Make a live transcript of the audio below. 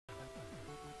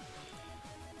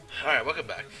Alright, welcome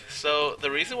back. So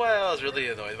the reason why I was really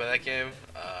annoyed by that game,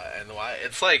 and why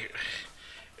it's like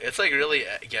really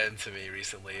getting to me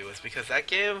recently was because that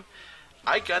game,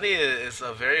 iGunny is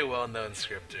a very well-known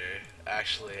scripter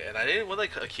actually, and I didn't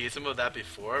want to accuse him of that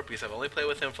before because I've only played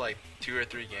with him for like 2 or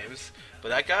 3 games. But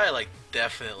that guy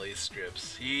definitely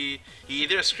scripts. He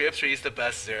either scripts or he's the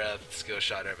best Zera skill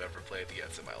shotter I've ever played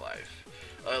against in my life.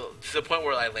 To the point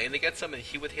where I laned against him and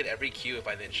he would hit every Q if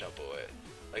I didn't jump away.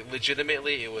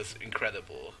 Legitimately, it was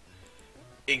incredible,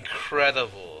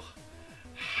 incredible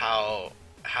how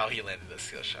he landed those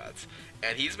skill shots.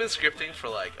 And he's been scripting for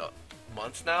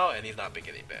months now, and he's not been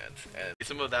getting banned. And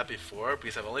some of that before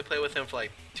because I've only played with him for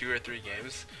like 2 or 3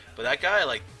 games. But that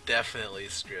guy definitely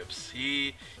scripts.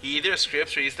 He either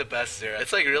scripts or he's the best Zera.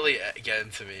 It's really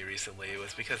getting to me recently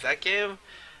was because that game,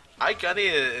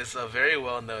 iGunny is a very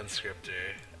well-known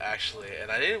scripter actually,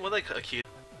 and I didn't want to accuse.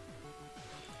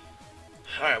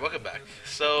 Alright, welcome back.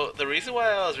 So the reason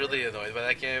why I was really annoyed by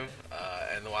that game,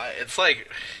 and why it's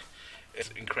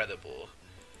incredible,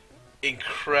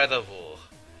 incredible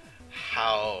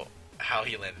how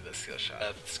he landed the skill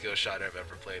shot I've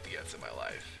ever played against in my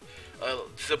life.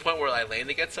 To the point where I landed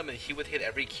against him and he would hit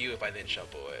every Q if I didn't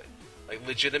jump away.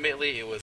 Legitimately, it was